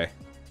hallway.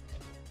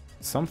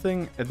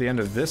 Something at the end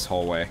of this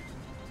hallway.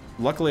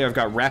 Luckily I've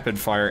got rapid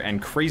fire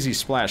and crazy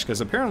splash,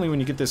 because apparently when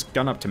you get this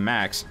gun up to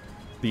max,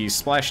 the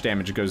splash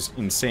damage goes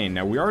insane.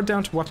 Now, we are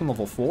down to weapon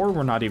level 4.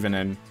 We're not even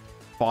in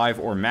 5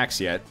 or max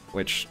yet,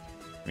 which,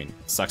 I mean,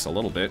 sucks a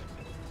little bit.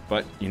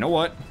 But, you know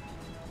what?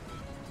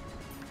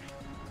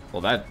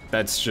 Well,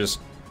 that's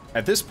just...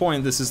 At this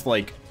point, this is,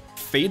 like,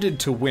 fated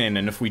to win,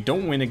 and if we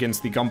don't win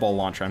against the gumball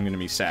launcher, I'm gonna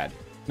be sad.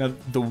 Now,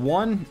 the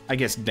one, I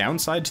guess,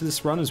 downside to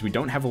this run is we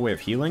don't have a way of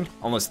healing,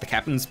 unless the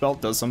captain's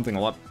belt does something a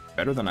lot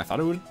better than I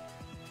thought it would.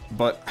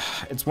 But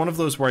it's one of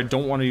those where I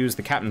don't want to use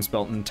the captain's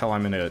belt until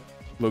I'm in a...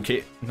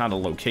 not a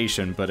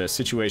location, but a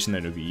situation that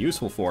it would be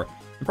useful for.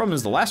 The problem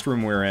is the last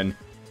room we were in,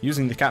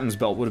 using the captain's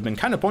belt would have been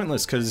kind of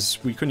pointless because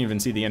we couldn't even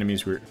see the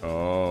enemies we were...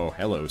 Oh,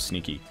 hello,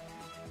 sneaky.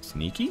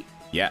 Sneaky?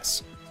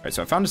 Yes. Alright,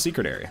 so I found a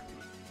secret area.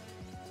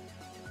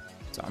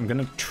 So I'm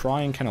gonna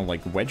try and kind of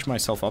like wedge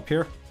myself up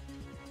here.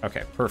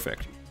 Okay,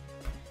 perfect.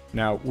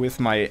 Now, with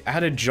my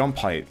added jump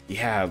height,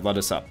 yeah, let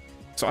us up.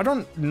 So I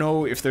don't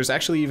know if there's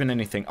actually even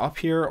anything up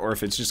here, or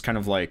if it's just kind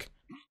of like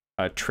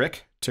a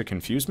trick to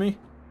confuse me.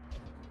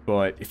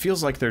 But it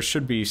feels like there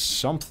should be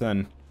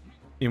something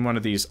in one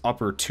of these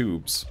upper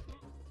tubes.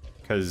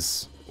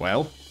 Because,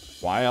 well,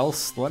 why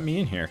else let me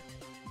in here?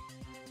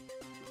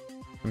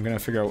 I'm gonna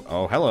figure out...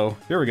 Oh, hello.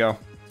 Here we go.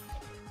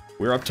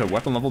 We're up to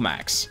weapon level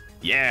max.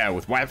 Yeah,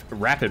 with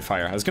rapid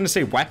fire. I was gonna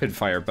say rapid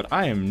fire, but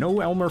I am no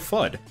Elmer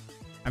Fudd.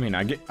 I mean,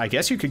 I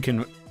guess you could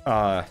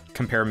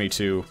compare me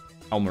to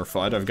Elmer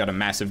Fudd. I've got a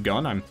massive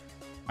gun.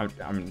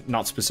 I'm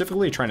not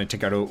specifically trying to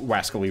take out a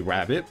wascally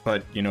rabbit,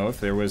 but, you know, if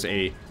there was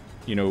a...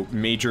 you know,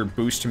 major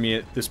boost to me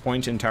at this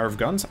point in Tower of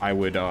Guns, I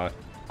would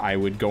I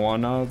would go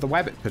on the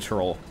Wabbit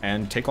patrol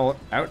and take out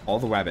all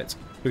the Wabbits.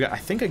 We got, I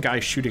think, a guy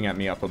shooting at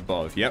me up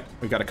above. Yep,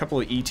 we got a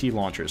couple of ET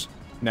launchers.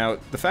 Now,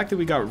 the fact that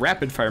we got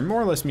rapid fire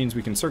more or less means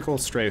we can circle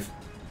strafe.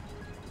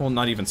 Well,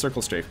 not even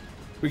circle strafe.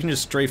 We can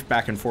just strafe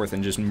back and forth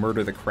and just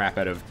murder the crap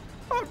out of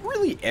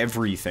really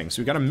everything.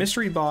 So we got a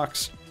mystery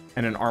box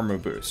and an armor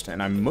boost.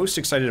 And I'm most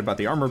excited about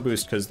the armor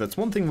boost because that's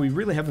one thing we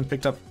really haven't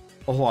picked up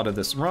a whole lot of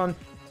this run.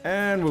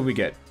 And what we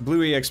get?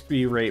 Blue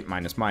EXP rate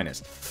minus.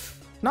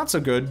 Not so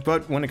good,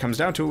 but when it comes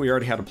down to it, we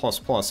already had a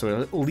plus, so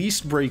it at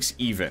least breaks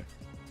even.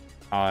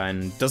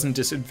 And doesn't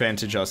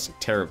disadvantage us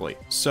terribly.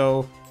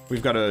 So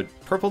we've got a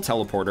purple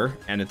teleporter,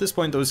 and at this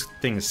point those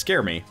things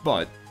scare me,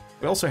 but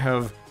we also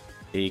have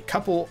a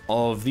couple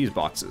of these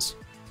boxes.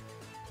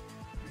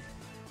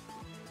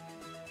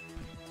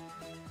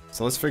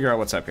 So let's figure out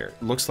what's up here.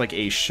 Looks like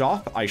a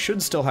shop. I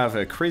should still have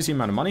a crazy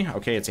amount of money.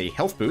 Okay, it's a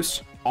health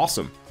boost.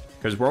 Awesome.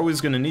 Because we're always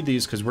going to need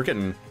these because we're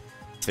getting...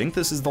 I think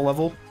this is the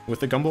level with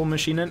the gumball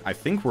machine in. I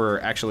think we're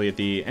actually at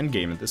the end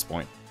game at this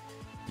point.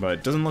 But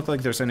it doesn't look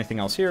like there's anything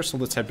else here, so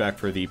let's head back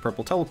for the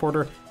purple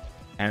teleporter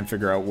and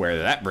figure out where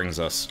that brings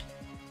us.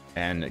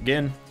 And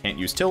again, can't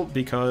use tilt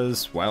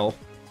because, well,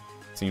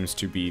 it seems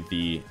to be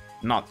the,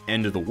 not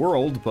end of the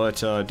world, but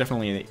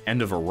definitely the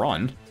end of a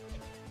run.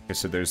 Okay,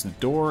 so there's the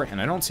door,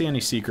 and I don't see any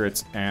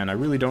secrets, and I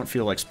really don't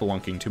feel like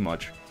spelunking too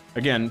much.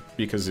 Again,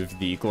 because of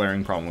the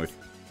glaring problem with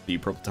the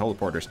purple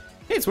teleporters.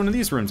 Hey, it's one of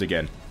these rooms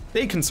again.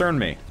 They concern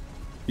me.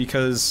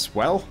 Because,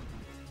 well,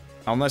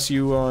 unless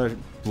you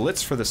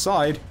blitz for the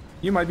side,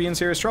 you might be in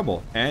serious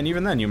trouble. And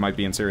even then, you might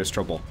be in serious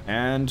trouble.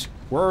 And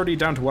we're already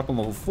down to weapon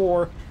level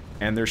 4,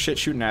 and there's shit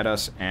shooting at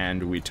us,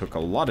 and we took a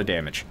lot of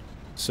damage.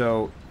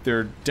 So, there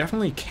are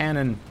definitely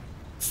cannon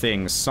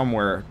things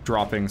somewhere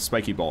dropping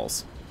spiky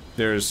balls.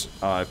 There's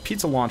a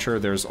pizza launcher,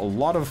 there's a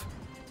lot of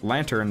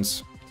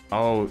lanterns.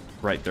 Oh,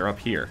 right, they're up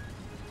here.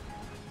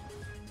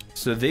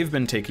 So they've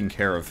been taken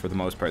care of for the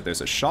most part.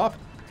 There's a shop,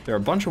 there are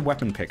a bunch of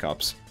weapon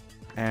pickups,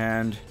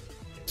 and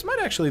this might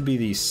actually be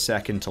the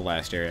second to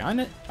last area.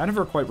 I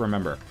never quite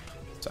remember,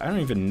 so I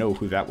don't even know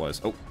who that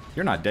was. Oh,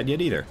 you're not dead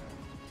yet either.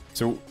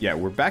 So yeah,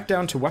 we're back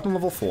down to weapon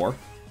level 4,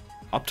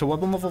 up to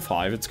weapon level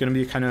 5. It's going to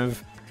be kind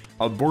of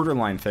a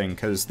borderline thing,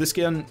 because this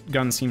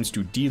gun seems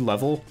to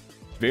de-level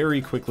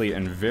very quickly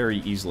and very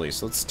easily.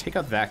 So let's take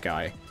out that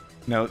guy.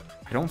 Now,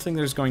 I don't think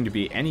there's going to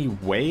be any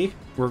way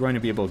we're going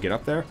to be able to get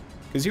up there,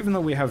 because even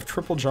though we have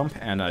triple jump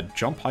and a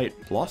jump height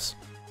plus,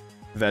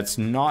 that's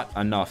not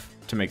enough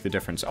to make the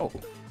difference. Oh,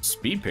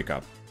 speed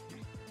pickup.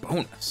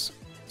 Bonus.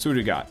 So what do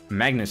we got?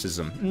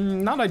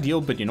 Magnetism. Not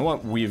ideal, but you know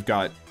what? We've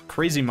got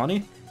crazy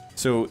money,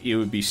 so it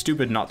would be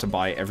stupid not to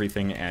buy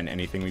everything and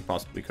anything we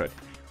possibly could.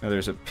 Now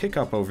there's a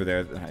pickup over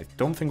there that I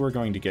don't think we're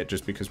going to get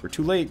just because we're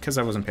too late, because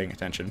I wasn't paying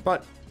attention,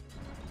 but...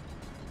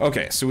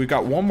 Okay, so we've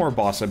got one more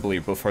boss, I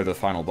believe, before the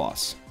final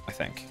boss, I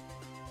think.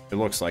 It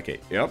looks like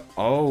it. Yep.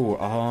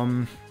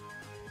 Oh,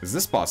 is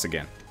this boss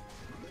again?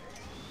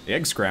 The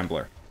Egg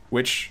Scrambler,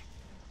 which...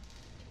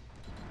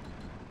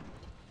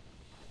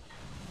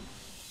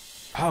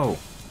 Oh,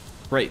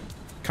 right.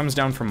 Comes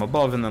down from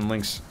above and then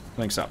links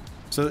up.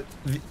 So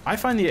I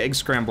find the Egg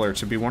Scrambler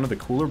to be one of the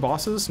cooler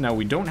bosses. Now,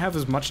 we don't have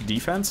as much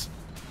defense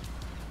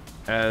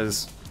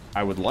as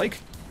I would like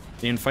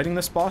in fighting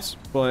this boss,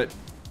 but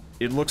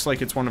it looks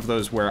like it's one of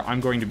those where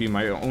I'm going to be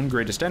my own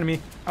greatest enemy.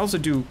 I also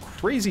do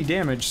crazy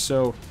damage,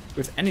 so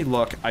with any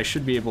luck, I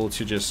should be able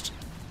to just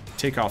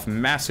take off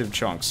massive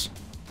chunks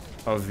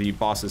of the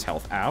boss's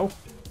health. Ow.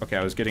 Okay,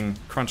 I was getting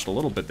crunched a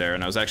little bit there,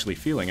 and I was actually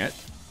feeling it,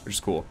 which is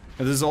cool.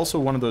 Now, this is also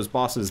one of those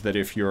bosses that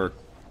if you're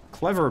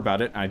clever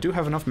about it, and I do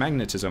have enough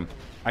magnetism,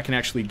 I can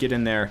actually get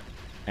in there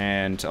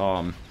and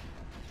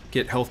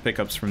get health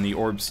pickups from the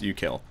orbs you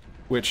kill,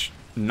 which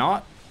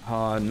not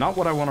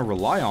what I want to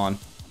rely on,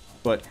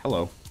 but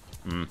hello.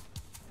 Come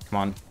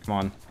on,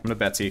 come to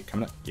Betsy,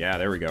 yeah,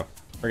 there we go.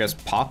 Or I guess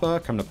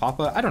Papa, come to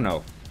Papa, I don't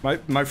know.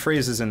 My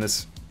phrases in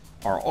this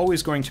are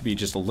always going to be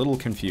just a little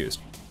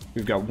confused.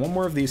 We've got one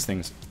more of these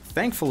things.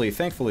 Thankfully,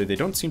 they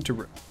don't seem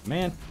to...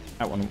 Man,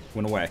 that one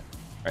went away.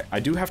 Right,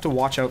 I do have to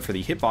watch out for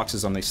the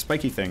hitboxes on these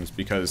spiky things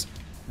because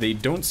they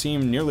don't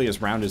seem nearly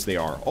as round as they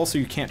are. Also,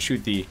 you can't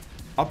shoot the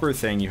upper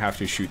thing, you have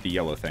to shoot the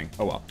yellow thing.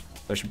 Oh well.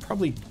 I should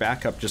probably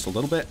back up just a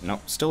little bit. No,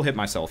 still hit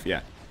myself,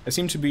 yeah. I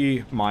seem to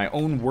be my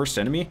own worst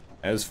enemy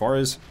as far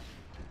as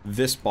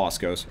this boss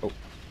goes. Oh,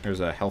 there's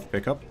a health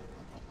pickup.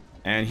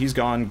 And he's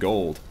gone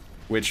gold,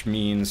 which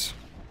means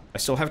I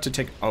still have to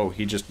take... Oh,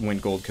 he just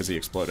went gold because he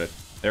exploded.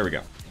 There we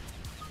go.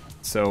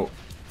 So,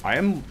 I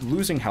am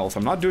losing health.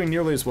 I'm not doing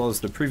nearly as well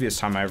as the previous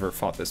time I ever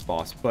fought this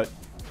boss, but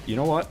you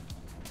know what?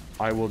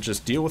 I will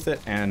just deal with it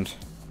and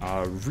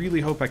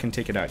really hope I can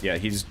take it out. Yeah,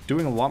 he's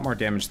doing a lot more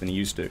damage than he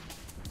used to,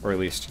 or at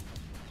least,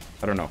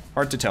 I don't know.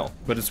 Hard to tell,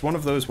 but it's one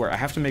of those where I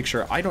have to make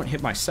sure I don't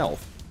hit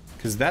myself,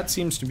 because that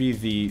seems to be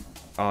the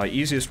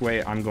easiest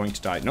way I'm going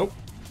to die. Nope.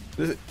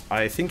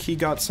 I think he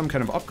got some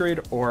kind of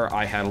upgrade, or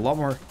I had a lot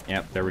more...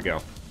 Yeah, there we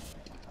go.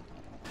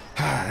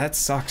 That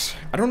sucks.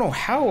 I don't know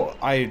how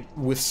I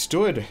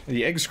withstood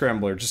the Egg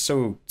Scrambler just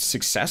so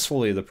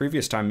successfully the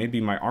previous time. Maybe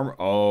my armor...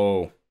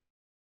 Oh.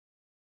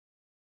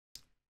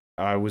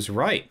 I was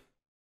right.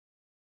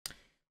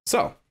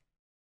 So,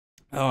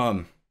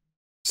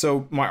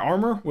 so my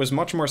armor was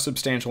much more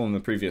substantial in the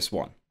previous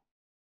one,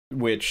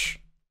 which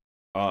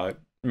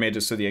made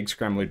it so the egg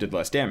scrambler did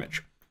less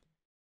damage.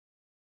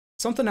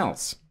 Something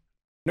else.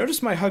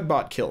 Notice my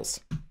Hugbot kills,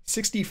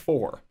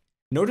 64.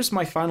 Notice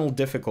my final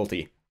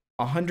difficulty,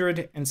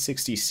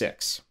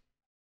 166.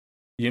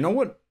 You know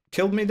what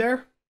killed me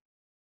there?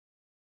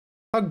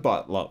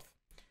 Hugbot love.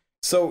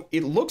 So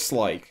it looks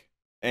like,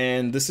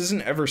 and this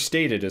isn't ever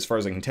stated as far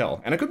as I can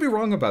tell, and I could be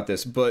wrong about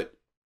this, but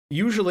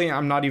usually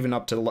I'm not even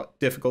up to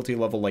difficulty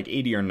level like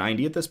 80 or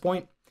 90 at this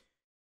point,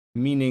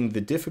 meaning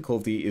the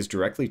difficulty is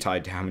directly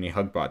tied to how many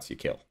Hugbots you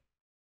kill.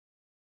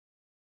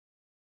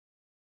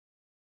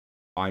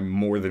 I'm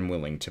more than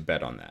willing to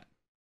bet on that.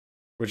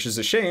 Which is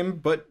a shame,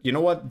 but you know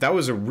what? That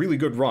was a really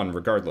good run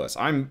regardless.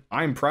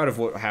 I'm proud of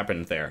what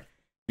happened there,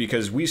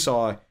 because we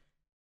saw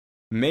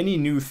many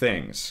new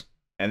things,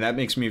 and that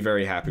makes me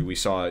very happy. We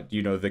saw,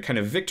 you know, the kind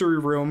of victory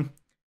room,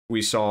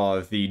 we saw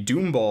the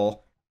Doom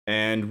Ball,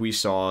 and we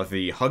saw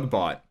the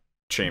Hugbot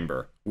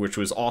chamber, which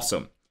was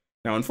awesome.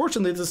 Now,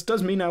 unfortunately, this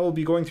does mean I will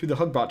be going through the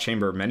Hugbot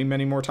chamber many,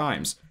 many more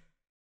times,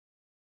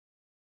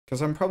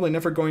 because I'm probably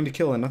never going to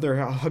kill another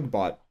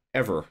Hugbot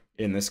ever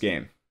in this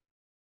game.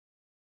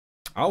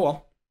 Oh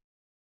well.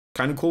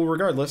 Kind of cool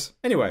regardless.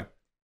 Anyway,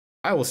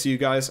 I will see you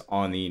guys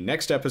on the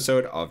next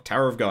episode of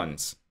Tower of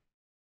Guns.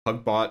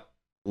 Hugbot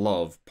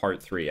Love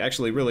Part 3.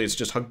 Actually, really, it's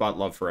just Hugbot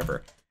Love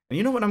Forever. And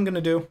you know what I'm going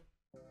to do?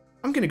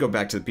 I'm going to go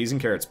back to the Peas and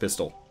Carrots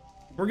pistol.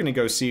 We're going to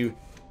go see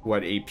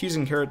what a Peas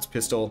and Carrots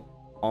pistol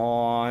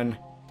on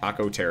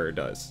Taco Terror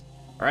does.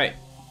 Alright,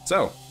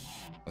 so,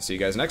 I'll see you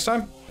guys next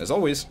time. As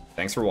always,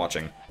 thanks for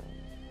watching.